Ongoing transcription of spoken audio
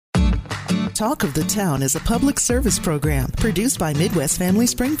Talk of the Town is a public service program produced by Midwest Family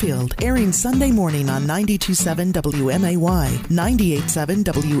Springfield, airing Sunday morning on 92.7 WMAY, 98.7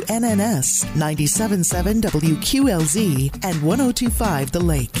 WNNS, 97.7 WQLZ, and 102.5 The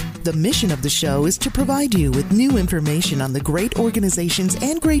Lake. The mission of the show is to provide you with new information on the great organizations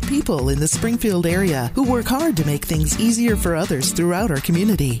and great people in the Springfield area who work hard to make things easier for others throughout our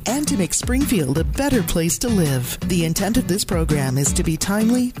community and to make Springfield a better place to live. The intent of this program is to be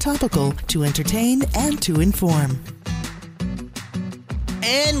timely, topical, to entertain, and to inform.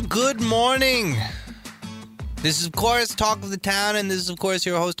 And good morning. This is, of course, Talk of the Town, and this is, of course,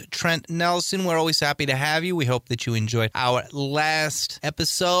 your host, Trent Nelson. We're always happy to have you. We hope that you enjoyed our last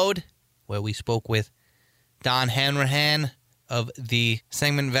episode where we spoke with Don Hanrahan of the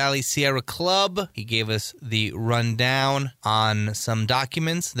Sangamon Valley Sierra Club. He gave us the rundown on some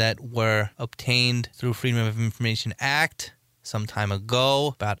documents that were obtained through Freedom of Information Act some time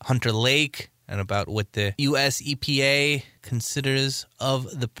ago about Hunter Lake and about what the U.S. EPA considers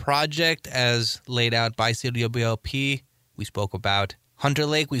of the project as laid out by CWLP. We spoke about Hunter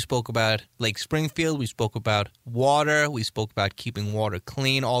Lake. We spoke about Lake Springfield. We spoke about water. We spoke about keeping water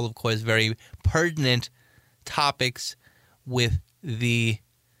clean. All, of course, very pertinent topics with the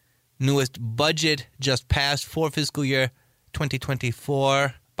newest budget just passed for fiscal year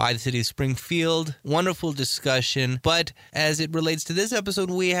 2024 by the city of Springfield. Wonderful discussion. But as it relates to this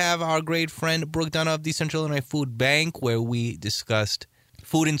episode, we have our great friend Brooke Dunn of the Central Illinois Foodbank, where we discussed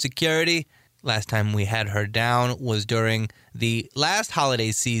food insecurity. Last time we had her down was during the last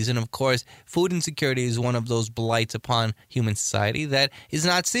holiday season. Of course, food insecurity is one of those blights upon human society that is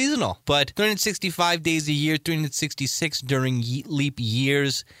not seasonal. But 365 days a year, 366 during leap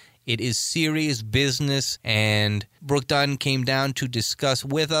years, it is serious business, and Brooke Dunn came down to discuss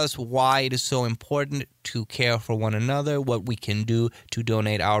with us why it is so important to care for one another, what we can do to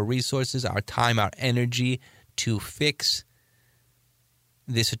donate our resources, our time, our energy to fix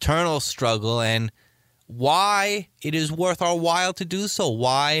this eternal struggle, and why it is worth our while to do so.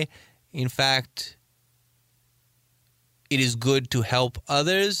 Why, in fact, it is good to help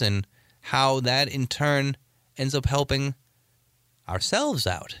others, and how that in turn ends up helping ourselves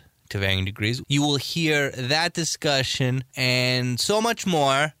out to varying degrees. You will hear that discussion and so much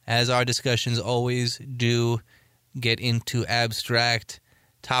more, as our discussions always do get into abstract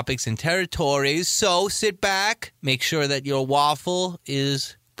topics and territories. So sit back, make sure that your waffle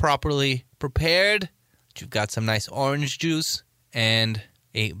is properly prepared, that you've got some nice orange juice and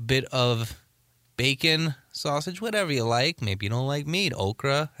a bit of bacon, sausage, whatever you like. Maybe you don't like meat,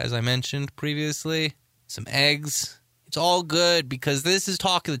 okra, as I mentioned previously, some eggs. It's all good because this is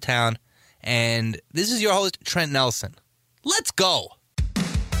Talk of the Town, and this is your host, Trent Nelson. Let's go!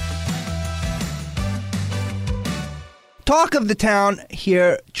 Talk of the Town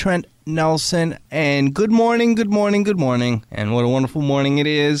here, Trent Nelson, and good morning, good morning, good morning. And what a wonderful morning it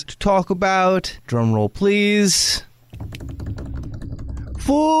is to talk about, drum roll please,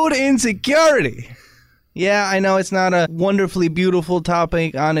 food insecurity. Yeah, I know it's not a wonderfully beautiful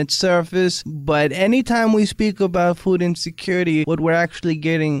topic on its surface, but anytime we speak about food insecurity, what we're actually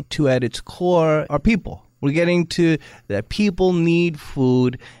getting to at its core are people. We're getting to that people need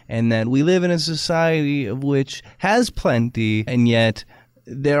food and that we live in a society of which has plenty, and yet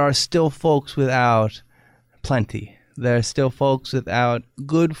there are still folks without plenty. There are still folks without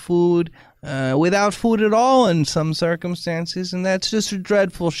good food, without food at all in some circumstances, and that's just a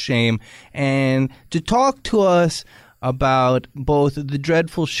dreadful shame. And to talk to us about both the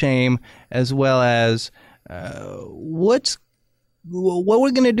dreadful shame as well as what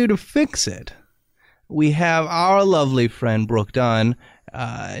we're going to do to fix it, we have our lovely friend Brooke Dunn,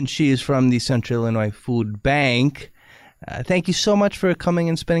 and she is from the Central Illinois Foodbank. Thank you so much for coming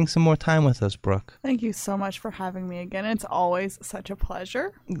and spending some more time with us, Brooke. Thank you so much for having me again. It's always such a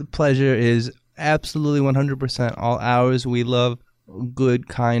pleasure. The pleasure is absolutely 100% all ours. We love good,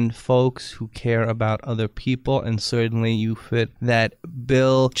 kind folks who care about other people, and certainly you fit that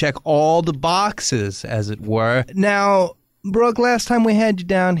bill. Check all the boxes, as it were. Now, Brooke, last time we had you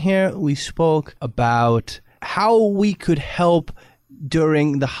down here, we spoke about how we could help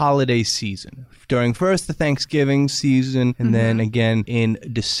during the holiday season. During first the Thanksgiving season, and then again in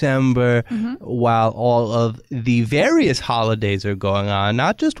December, while all of the various holidays are going on,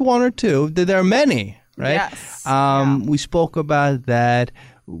 not just one or two, there are many, right? Yes. We spoke about that.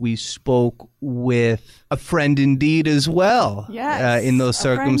 We spoke with a friend indeed as well, yes, in those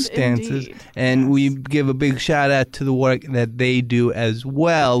circumstances. And we give a big shout out to the work that they do as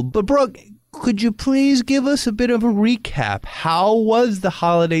well. But Brooke, could you please give us a bit of a recap? How was the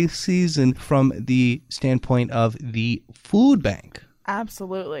holiday season from the standpoint of the food bank?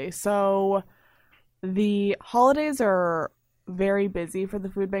 Absolutely. So the holidays are very busy for the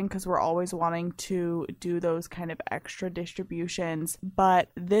food bank because we're always wanting to do those kind of extra distributions. But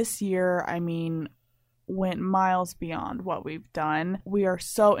this year, I mean, went miles beyond what we've done. We are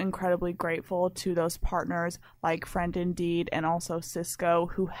so incredibly grateful to those partners like Friend Indeed and also Cisco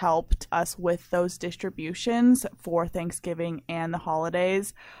who helped us with those distributions for Thanksgiving and the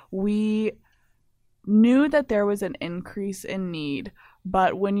holidays. We knew that there was an increase in need,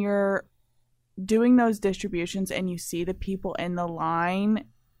 but when you're doing those distributions and you see the people in the line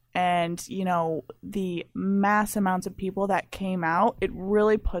and, you know, the mass amounts of people that came out, it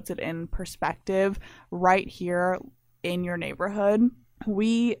really puts it in perspective right here in your neighborhood.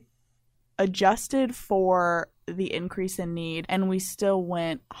 We adjusted for the increase in need and we still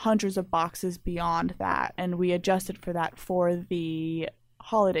went hundreds of boxes beyond that, and we adjusted for that for the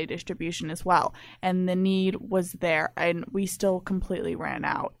holiday distribution as well, and the need was there and we still completely ran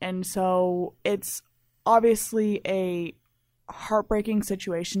out. And so it's obviously a heartbreaking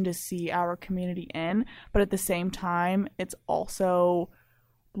situation to see our community in, but at the same time it's also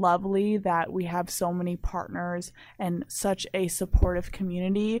lovely that we have so many partners and such a supportive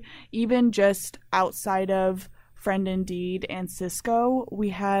community. Even just outside of Friend Indeed and Cisco, we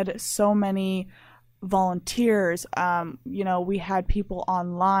had so many volunteers. We had people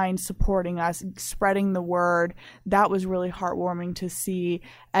online supporting us, spreading the word. That was really heartwarming to see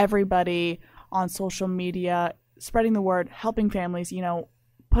everybody on social media spreading the word, helping families,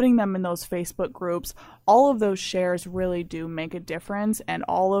 putting them in those Facebook groups. All of those shares really do make a difference, and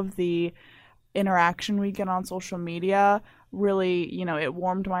all of the interaction we get on social media really, it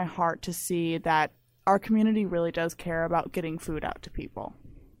warmed my heart to see that our community really does care about getting food out to people.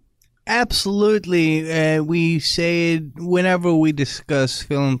 Absolutely. We say it whenever we discuss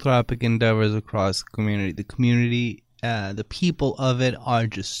philanthropic endeavors across the community, the people of it are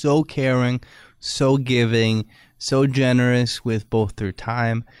just so caring, so giving, so generous with both their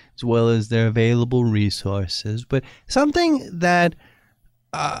time as well as their available resources. But something that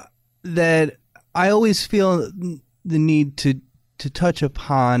that I always feel the need to touch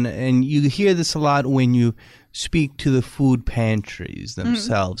upon, and you hear this a lot when you speak to the food pantries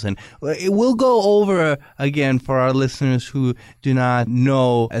themselves. And we'll go over again for our listeners who do not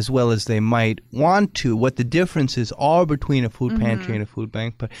know as well as they might want to what the differences are between a food pantry and a food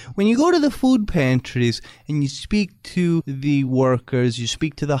bank. But when you go to the food pantries and you speak to the workers, you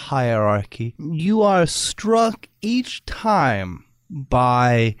speak to the hierarchy, you are struck each time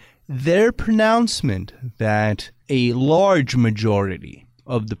by their pronouncement that a large majority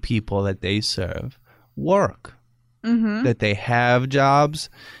of the people that they serve work, that they have jobs,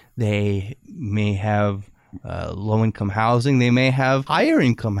 they may have low-income housing, they may have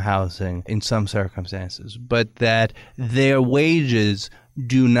higher-income housing in some circumstances, but that their wages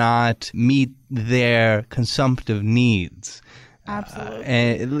do not meet their consumptive needs. Absolutely.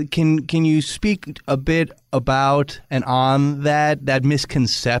 And can you speak a bit about and on that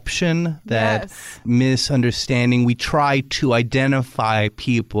misconception, that misunderstanding? We try to identify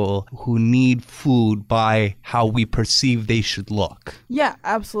people who need food by how we perceive they should look. Yeah,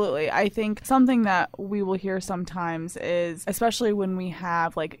 absolutely. I think something that we will hear sometimes is, especially when we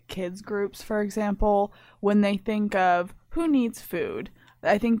have like kids groups, for example, when they think of who needs food,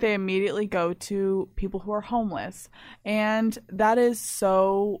 I think they immediately go to people who are homeless. And that is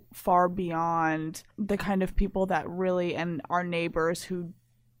so far beyond the kind of people that really, and our neighbors who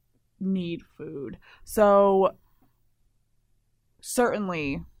need food. So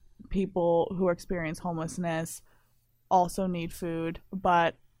certainly people who experience homelessness also need food,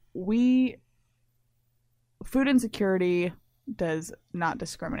 but food insecurity does not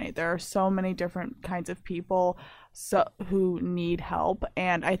discriminate. There are so many different kinds of people who need help,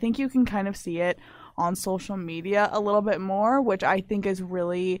 and I think you can kind of see it on social media a little bit more, which I think is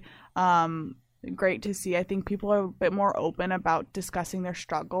really great to see. I think people are a bit more open about discussing their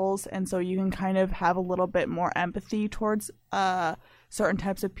struggles, and so you can kind of have a little bit more empathy towards certain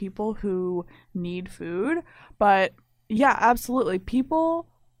types of people who need food. But yeah, absolutely, people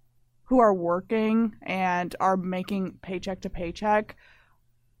who are working and are making paycheck to paycheck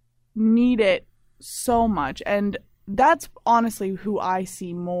need it so much. And that's honestly who I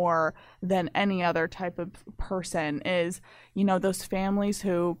see more than any other type of person is, those families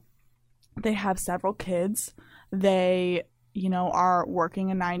who they have several kids, they, are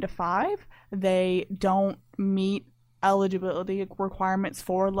working a 9-to-5, they don't meet eligibility requirements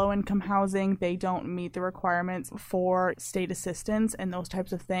for low-income housing, they don't meet the requirements for state assistance and those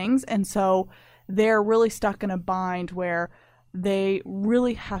types of things, and so they're really stuck in a bind where they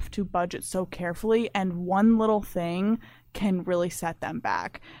really have to budget so carefully, and one little thing can really set them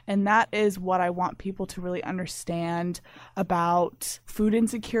back. And that is what I want people to really understand about food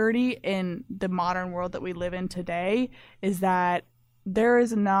insecurity in the modern world that we live in today, is that there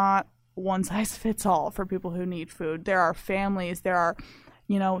is not one size fits all for people who need food. There are families, there are,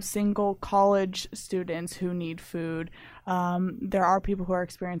 single college students who need food. There are people who are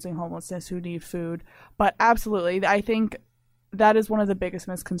experiencing homelessness who need food. But absolutely, I think that is one of the biggest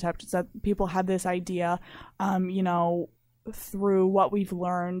misconceptions, that people have this idea, through what we've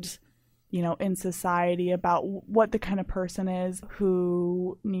learned, in society about what the kind of person is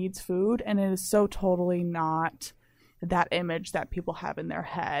who needs food. And it is so totally not that image that people have in their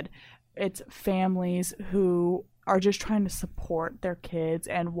head. It's families who are just trying to support their kids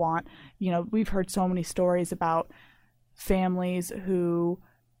and want, we've heard so many stories about families who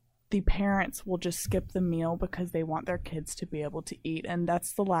the parents will just skip the meal because they want their kids to be able to eat. And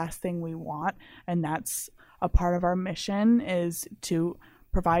that's the last thing we want. And that's a part of our mission, is to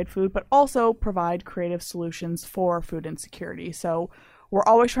provide food, but also provide creative solutions for food insecurity. So we're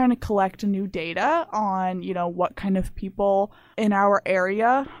always trying to collect new data on, what kind of people in our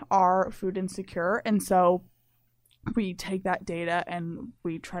area are food insecure. And so we take that data and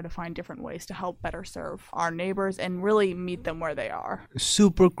we try to find different ways to help better serve our neighbors and really meet them where they are.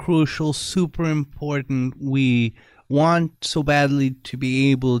 Super crucial, super important. We want so badly to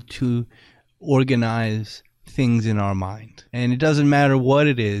be able to organize things in our mind. And it doesn't matter what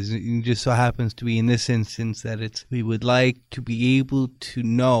it is. It just so happens to be in this instance that we would like to be able to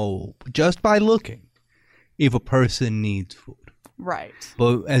know, just by looking, if a person needs food. Right.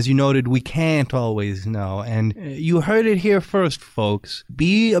 But as you noted, we can't always know. And you heard it here first, folks.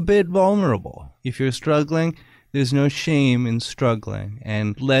 Be a bit vulnerable. If you're struggling, there's no shame in struggling.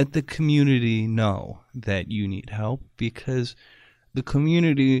 And let the community know that you need help, because the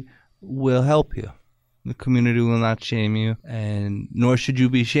community will help you. The community will not shame you, and nor should you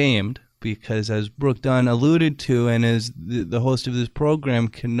be shamed, because as Brooke Dunn alluded to, and as the host of this program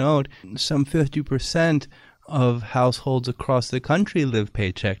can note, some 50% of households across the country live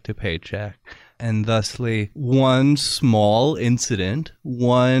paycheck to paycheck. And thusly, one small incident,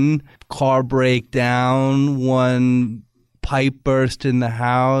 one car breakdown, one pipe burst in the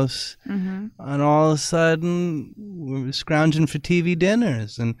house, and all of a sudden we're scrounging for TV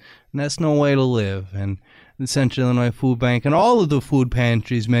dinners, and that's no way to live. And the Central Illinois Foodbank and all of the food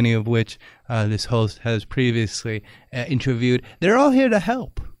pantries, many of which this host has previously interviewed, they're all here to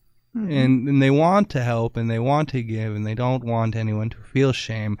help. And they want to help, and they want to give, and they don't want anyone to feel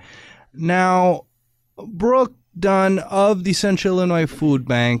shame. Now, Brooke Dunn of the Central Illinois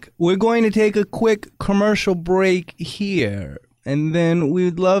Foodbank, we're going to take a quick commercial break here, and then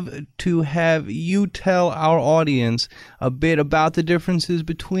we'd love to have you tell our audience a bit about the differences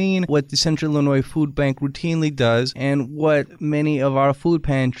between what the Central Illinois Foodbank routinely does and what many of our food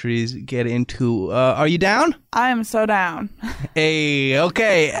pantries get into. Are you down? I am so down. Hey,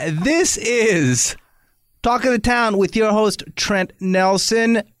 okay. This is Talk of the Town with your host, Trent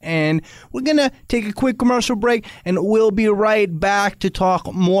Nelson, and we're going to take a quick commercial break, and we'll be right back to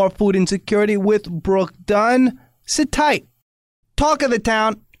talk more food insecurity with Brooke Dunn. Sit tight. Talk of the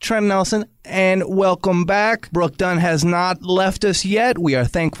Town, Trent Nelson, and welcome back. Brooke Dunn has not left us yet. We are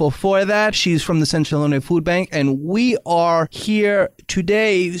thankful for that. She's from the Central Illinois Foodbank, and we are here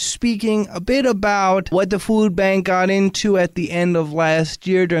today speaking a bit about what the food bank got into at the end of last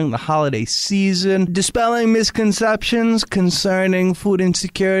year during the holiday season, dispelling misconceptions concerning food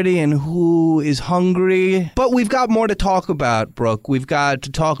insecurity and who is hungry. But we've got more to talk about, Brooke. We've got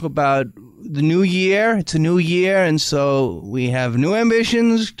to talk about the new year. It's a new year, and so we have new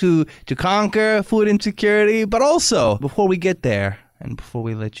ambitions to conquer food insecurity. But also, before we get there, and before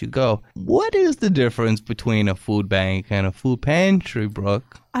we let you go, what is the difference between a food bank and a food pantry,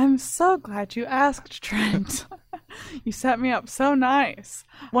 Brooke? I'm so glad you asked, Trent. You set me up so nice.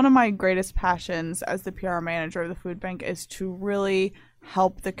 One of my greatest passions as the PR manager of the food bank is to really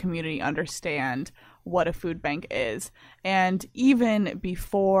help the community understand what a food bank is. And even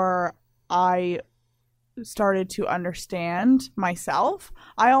before I started to understand myself,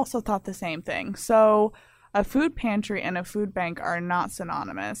 I also thought the same thing. So a food pantry and a food bank are not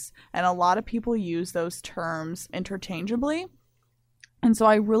synonymous, and a lot of people use those terms interchangeably. And so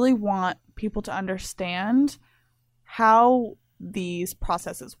I really want people to understand how these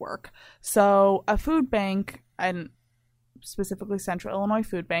processes work. So a food bank, and specifically Central Illinois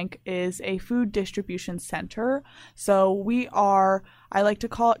Foodbank, is a food distribution center. So we are, I like to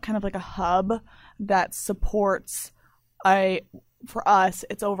call it kind of like a hub that supports for us,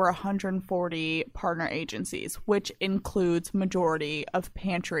 it's over 140 partner agencies, which includes majority of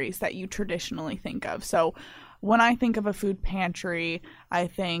pantries that you traditionally think of. So when I think of a food pantry, I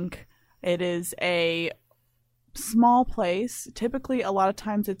think it is a small place. Typically, a lot of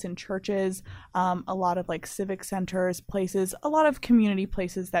times it's in churches, a lot of like civic centers, places, a lot of community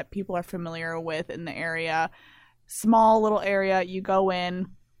places that people are familiar with in the area. Small little area, you go in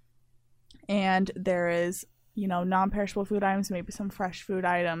and there is, non-perishable food items, maybe some fresh food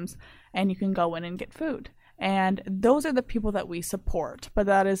items, and you can go in and get food. And those are the people that we support, but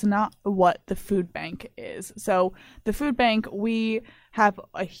that is not what the food bank is. So the food bank, we have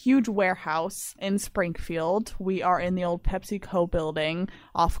a huge warehouse in Springfield. We are in the old PepsiCo building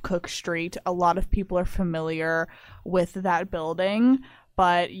off Cook Street. A lot of people are familiar with that building,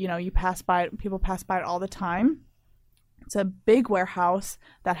 but people pass by it all the time. It's a big warehouse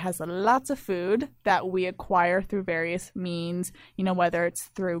that has lots of food that we acquire through various means, whether it's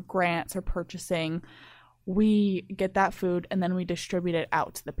through grants or purchasing. We get that food and then we distribute it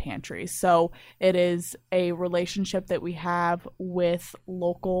out to the pantries. So it is a relationship that we have with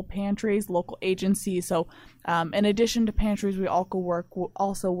local pantries, local agencies. So in addition to pantries, we also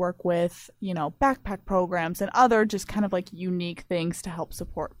work with, backpack programs and other just kind of like unique things to help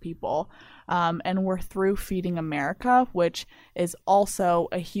support people. And we're through Feeding America, which is also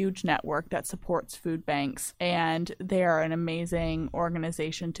a huge network that supports food banks. And they are an amazing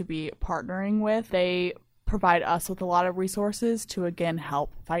organization to be partnering with. They provide us with a lot of resources to, again,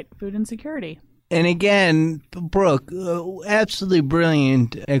 help fight food insecurity. And again, Brooke, absolutely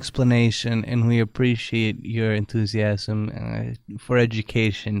brilliant explanation, and we appreciate your enthusiasm for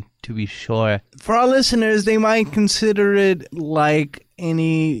education, to be sure. For our listeners, they might consider it like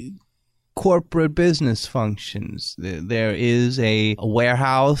any corporate business functions. There is a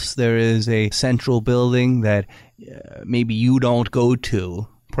warehouse, there is a central building that maybe you don't go to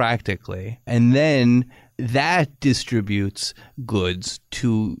practically, and then that distributes goods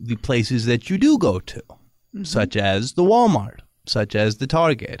to the places that you do go to, such as the Walmart, such as the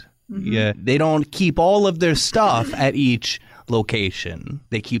Target. Yeah, they don't keep all of their stuff at each location.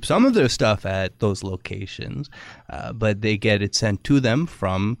 They keep some of their stuff at those locations, but they get it sent to them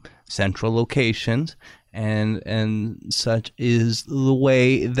from central locations, and such is the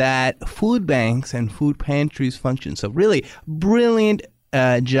way that food banks and food pantries function. So really brilliant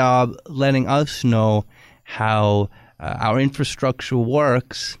job letting us know how our infrastructure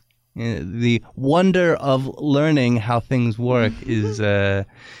works. The wonder of learning how things work is a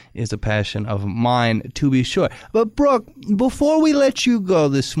passion of mine, to be sure. But Brooke, before we let you go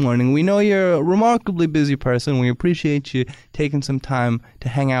this morning, we know you're a remarkably busy person. We appreciate you taking some time to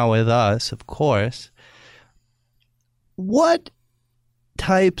hang out with us, of course. What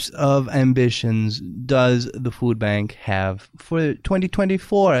types of ambitions does the food bank have for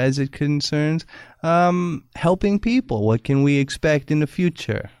 2024 as it concerns helping people? What can we expect in the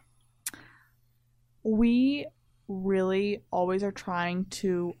future? We really always are trying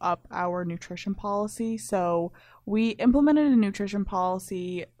to up our nutrition policy. So we implemented a nutrition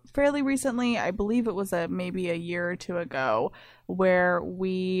policy fairly recently. I believe it was maybe a year or two ago, where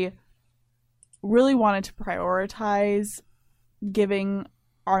we really wanted to prioritize giving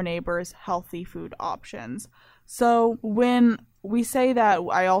our neighbors healthy food options. So when we say that,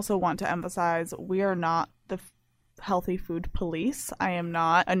 I also want to emphasize we are not the healthy food police. I am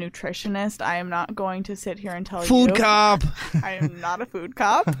not a nutritionist. I am not going to sit here and tell Food cop. I am not a food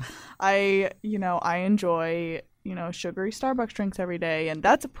cop. I enjoy, sugary Starbucks drinks every day, and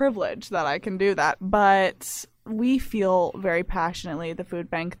that's a privilege that I can do that. But we feel very passionately at the food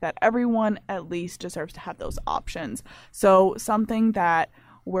bank that everyone at least deserves to have those options. So something that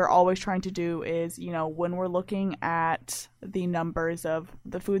we're always trying to do is, when we're looking at the numbers of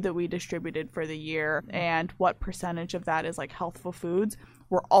the food that we distributed for the year and what percentage of that is like healthful foods,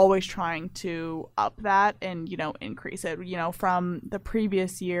 we're always trying to up that and, increase it. From the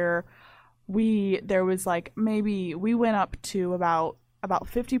previous year, there was like maybe we went up to about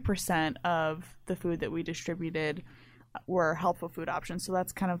 50% of the food that we distributed were healthful food options. So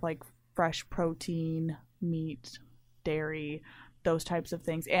that's kind of like fresh protein, meat, dairy, those types of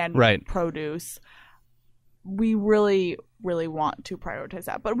things, and produce. We really, really want to prioritize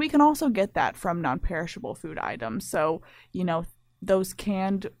that. But we can also get that from non-perishable food items. So, those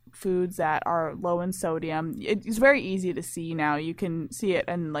canned foods that are low in sodium, it's very easy to see now. You can see it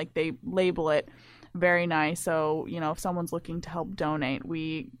and like they label it very nice. So, if someone's looking to help donate,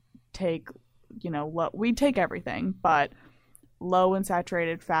 we take, we take everything, but low in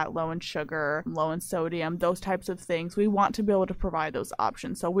saturated fat, low in sugar, low in sodium, those types of things. We want to be able to provide those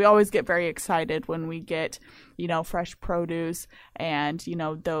options. So we always get very excited when we get, fresh produce and,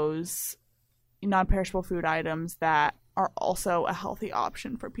 those non-perishable food items that are also a healthy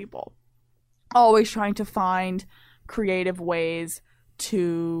option for people. always trying to find creative ways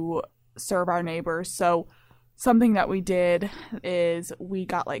to serve our neighbors. So something that we did is we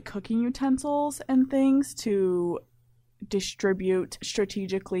got like cooking utensils and things to distribute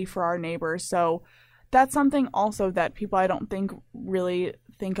strategically for our neighbors. So that's something also that people I don't think really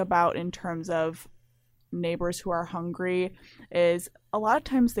think about in terms of neighbors who are hungry, is a lot of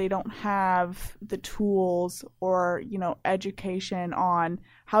times they don't have the tools or, education on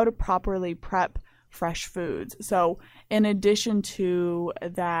how to properly prep fresh foods. So in addition to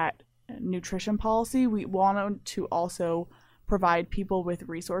that nutrition policy, we wanted to also provide people with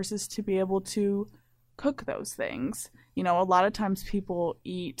resources to be able to cook those things. A lot of times people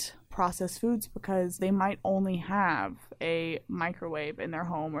eat processed foods because they might only have a microwave in their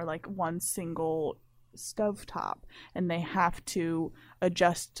home or like one single stovetop, and they have to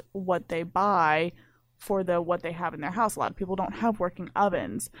adjust what they buy for what they have in their house. A lot of people don't have working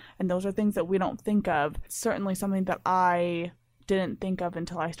ovens, and those are things that we don't think of. Certainly something that I didn't think of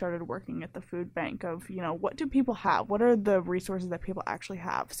until I started working at the food bank of, what do people have? What are the resources that people actually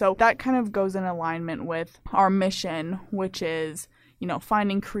have? So that kind of goes in alignment with our mission, which is,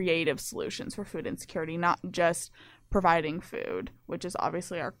 finding creative solutions for food insecurity, not just providing food, which is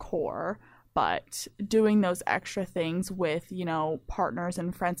obviously our core, but doing those extra things with, partners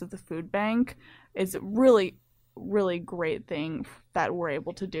and friends of the food bank is really, really great thing that we're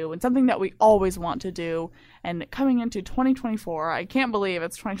able to do, and something that we always want to do. And coming into 2024, I can't believe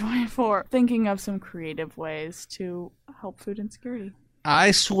it's 2024, thinking of some creative ways to help food insecurity.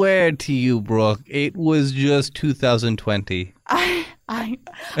 I swear to you, Brooke, it was just 2020. I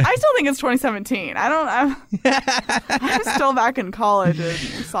still think it's 2017. I'm still back in college in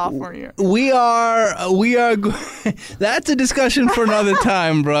sophomore year. We are. That's a discussion for another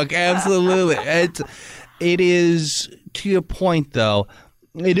time, Brooke. Absolutely. It is, to your point, though,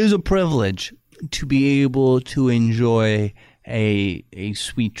 it is a privilege to be able to enjoy a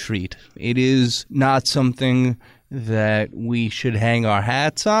sweet treat. It is not something that we should hang our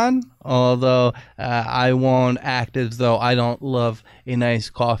hats on, although I won't act as though I don't love a nice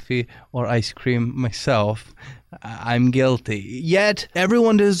coffee or ice cream myself. I'm guilty. Yet,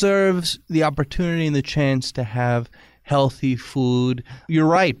 everyone deserves the opportunity and the chance to have healthy food. You're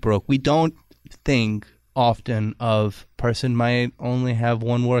right, Brooke. We don't think often of person might only have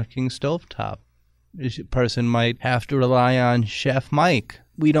one working stovetop. This person might have to rely on Chef Mike.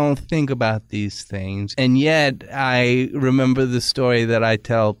 We don't think about these things. And yet, I remember the story that I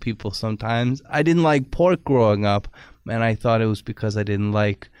tell people sometimes. I didn't like pork growing up, and I thought it was because I didn't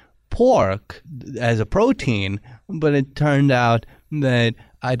like pork as a protein. But it turned out that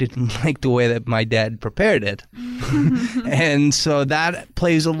I didn't like the way that my dad prepared it. And so that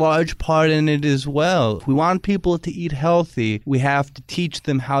plays a large part in it as well. If we want people to eat healthy, we have to teach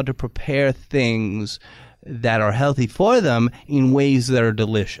them how to prepare things that are healthy for them in ways that are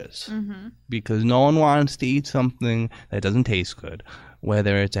delicious. Mm-hmm. Because no one wants to eat something that doesn't taste good,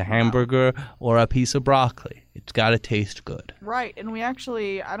 whether it's a hamburger or a piece of broccoli. It's got to taste good. Right. And we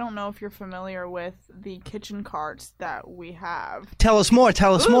actually, I don't know if you're familiar with the kitchen carts that we have. Tell us more.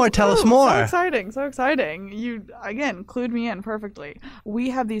 Tell us more. So exciting. You, again, clued me in perfectly.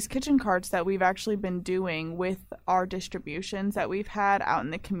 We have these kitchen carts that we've actually been doing with our distributions that we've had out in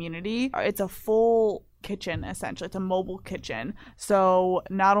the community. It's a full kitchen, essentially. It's a mobile kitchen. So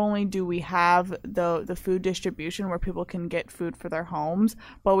not only do we have the food distribution where people can get food for their homes,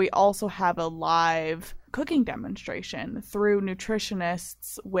 but we also have a live cooking demonstration through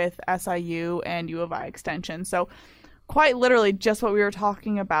nutritionists with SIU and U of I Extension. So quite literally just what we were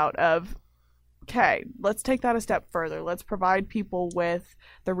talking about of, okay, let's take that a step further. Let's provide people with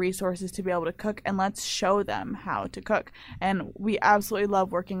the resources to be able to cook, and let's show them how to cook. And we absolutely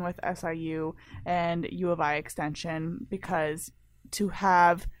love working with SIU and U of I Extension, because to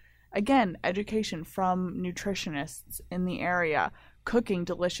have, again, education from nutritionists in the area, cooking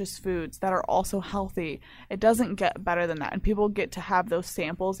delicious foods that are also healthy, it doesn't get better than that. And people get to have those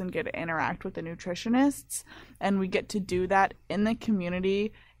samples and get to interact with the nutritionists, and we get to do that in the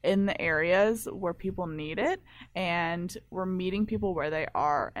community, in the areas where people need it, and we're meeting people where they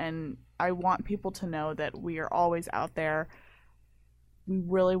are. And I want people to know that we are always out there. We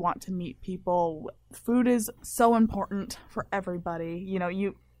really want to meet people. Food is so important for everybody.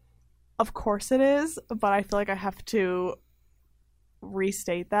 Of course it is, but I feel like I have to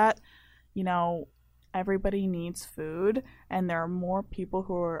restate that, everybody needs food, and there are more people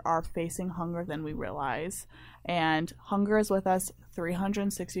who are facing hunger than we realize. And hunger is with us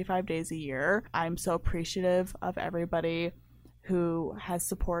 365 days a year. I'm so appreciative of everybody who has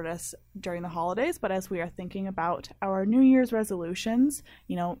supported us during the holidays. But as we are thinking about our New Year's resolutions,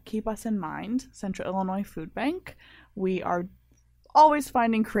 keep us in mind. Central Illinois Foodbank, we are always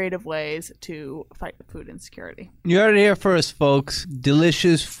finding creative ways to fight food insecurity. You heard it here first, folks.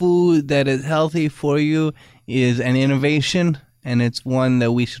 Delicious food that is healthy for you is an innovation, and it's one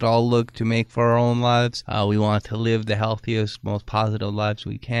that we should all look to make for our own lives. We want to live the healthiest, most positive lives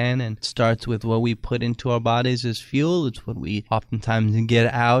we can, and it starts with what we put into our bodies as fuel. It's what we oftentimes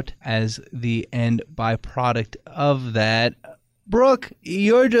get out as the end byproduct of that. Brooke,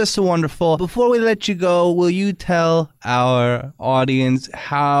 you're just wonderful. Before we let you go, will you tell our audience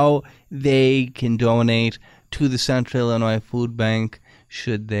how they can donate to the Central Illinois Food Bank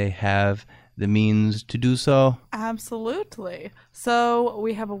should they have the means to do so? Absolutely. So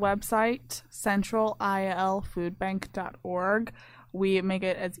we have a website, centralilfoodbank.org. We make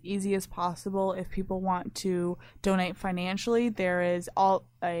it as easy as possible. If people want to donate financially, there is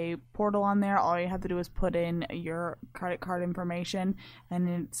a portal on there. All you have to do is put in your credit card information, and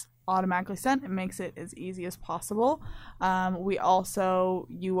it's automatically sent. It makes it as easy as possible.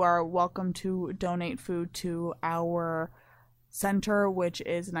 You are welcome to donate food to our center, which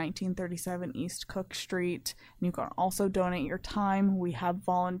is 1937 East Cook Street. And you can also donate your time. We have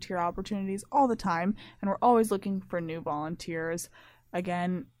volunteer opportunities all the time, and we're always looking for new volunteers.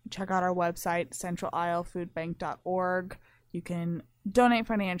 Again, check out our website, centralilfoodbank.org. You can donate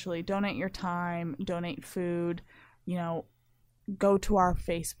financially, donate your time, donate food. Go to our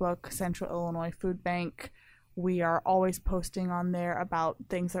Facebook, Central Illinois Food Bank. We are always posting on there about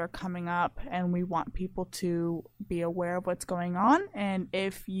things that are coming up, and we want people to be aware of what's going on. And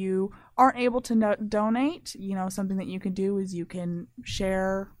if you aren't able to donate, something that you can do is you can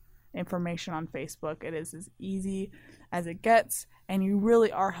share information on Facebook. It is as easy as it gets, and you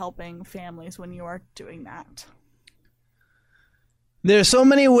really are helping families when you are doing that. There are so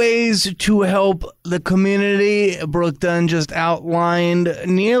many ways to help the community. Brooke Dunn just outlined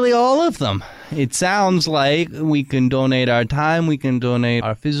nearly all of them. It sounds like we can donate our time, we can donate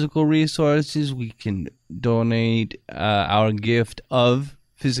our physical resources, we can donate our gift of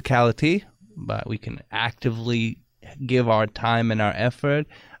physicality, but we can actively give our time and our effort,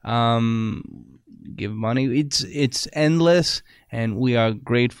 give money. It's endless, and we are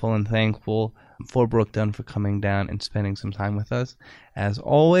grateful and thankful for Brooke Dunn for coming down and spending some time with us. As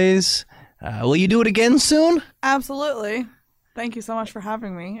always, will you do it again soon? Absolutely. Thank you so much for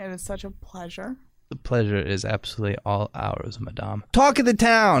having me. It is such a pleasure. The pleasure is absolutely all ours, Madame. Talk of the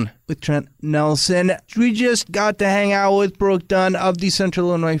Town with Trent Nelson. We just got to hang out with Brooke Dunn of the Central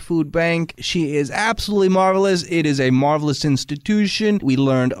Illinois Food Bank. She is absolutely marvelous. It is a marvelous institution. We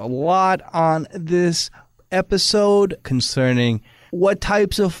learned a lot on this episode concerning what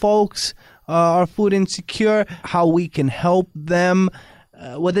types of folks are food insecure, how we can help them,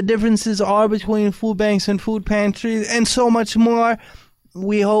 what the differences are between food banks and food pantries, and so much more.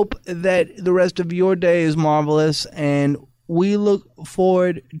 We hope that the rest of your day is marvelous, and we look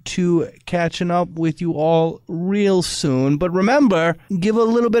forward to catching up with you all real soon. But remember, give a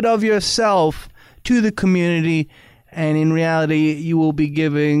little bit of yourself to the community, and in reality, you will be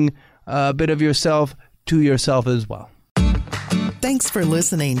giving a bit of yourself to yourself as well. Thanks for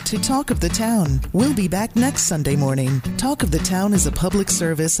listening to Talk of the Town. We'll be back next Sunday morning. Talk of the Town is a public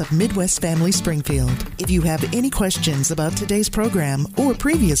service of Midwest Family Springfield. If you have any questions about today's program or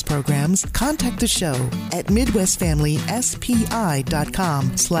previous programs, contact the show at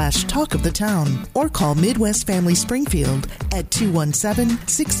MidwestFamilySPI.com/Talk of the Town or call Midwest Family Springfield at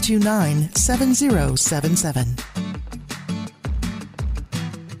 217-629-7077.